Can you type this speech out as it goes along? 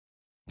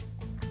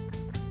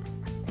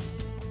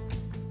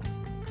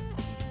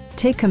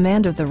Take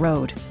command of the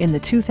road in the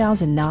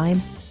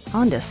 2009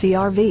 Honda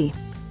CR-V.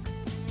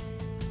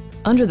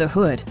 Under the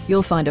hood,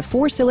 you'll find a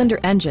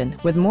 4-cylinder engine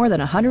with more than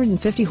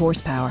 150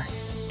 horsepower.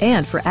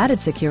 And for added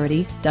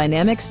security,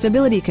 dynamic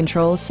stability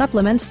control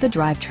supplements the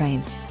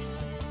drivetrain.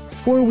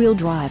 4-wheel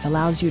drive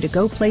allows you to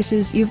go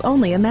places you've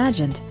only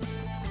imagined.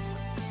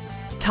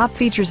 Top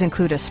features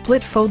include a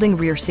split folding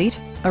rear seat,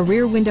 a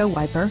rear window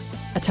wiper,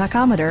 a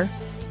tachometer,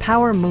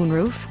 power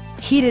moonroof,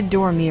 heated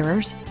door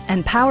mirrors,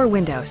 and power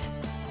windows.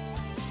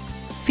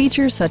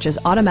 Features such as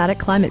automatic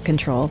climate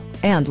control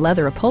and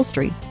leather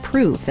upholstery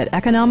prove that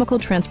economical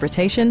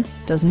transportation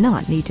does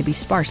not need to be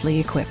sparsely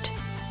equipped.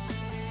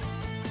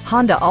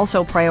 Honda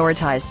also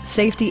prioritized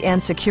safety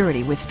and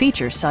security with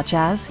features such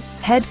as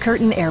head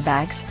curtain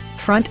airbags,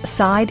 front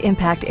side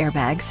impact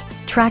airbags,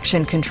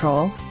 traction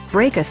control,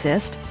 brake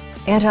assist,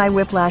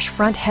 anti-whiplash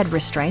front head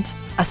restraints,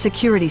 a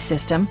security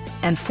system,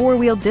 and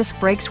 4-wheel disc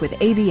brakes with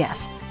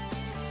ABS.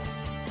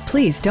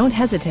 Please don't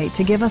hesitate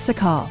to give us a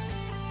call.